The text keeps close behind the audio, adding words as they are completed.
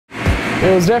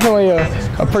It was definitely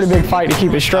a pretty big fight to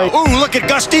keep it straight. Ooh, look at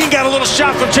Gus Dean, got a little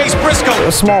shot from Chase Briscoe.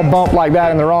 A small bump like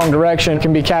that in the wrong direction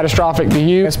can be catastrophic to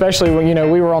you, especially when,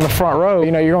 we were on the front row.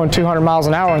 You're going 200 miles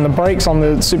an hour and the brakes on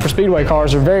the Superspeedway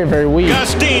cars are very, very weak.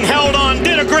 Gus Dean held on,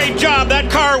 did a great job. That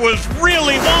car was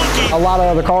really wonky. A lot of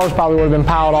other cars probably would have been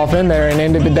piled off in there and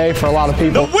ended the day for a lot of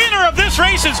people. The winner of this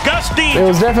race is Gus Dean. It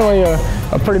was definitely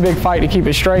a pretty big fight to keep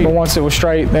it straight. But once it was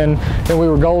straight, then we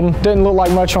were golden. Didn't look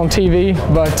like much on TV,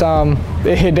 but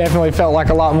it definitely felt like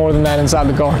a lot more than that inside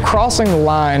the car. Crossing the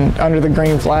line under the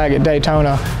green flag at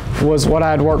Daytona was what I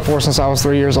had worked for since I was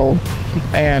 3 years old.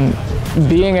 And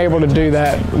being able to do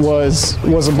that was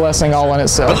a blessing all in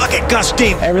itself. But look at Gus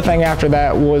Dean. Everything after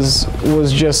that was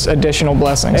just additional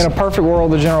blessings. In a perfect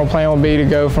world, the general plan would be to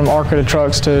go from ARCA to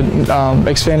trucks to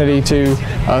Xfinity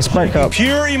to Sprint Cup.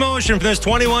 Pure emotion for this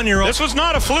 21-year-old. This was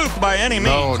not a fluke by any means.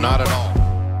 No, not at all.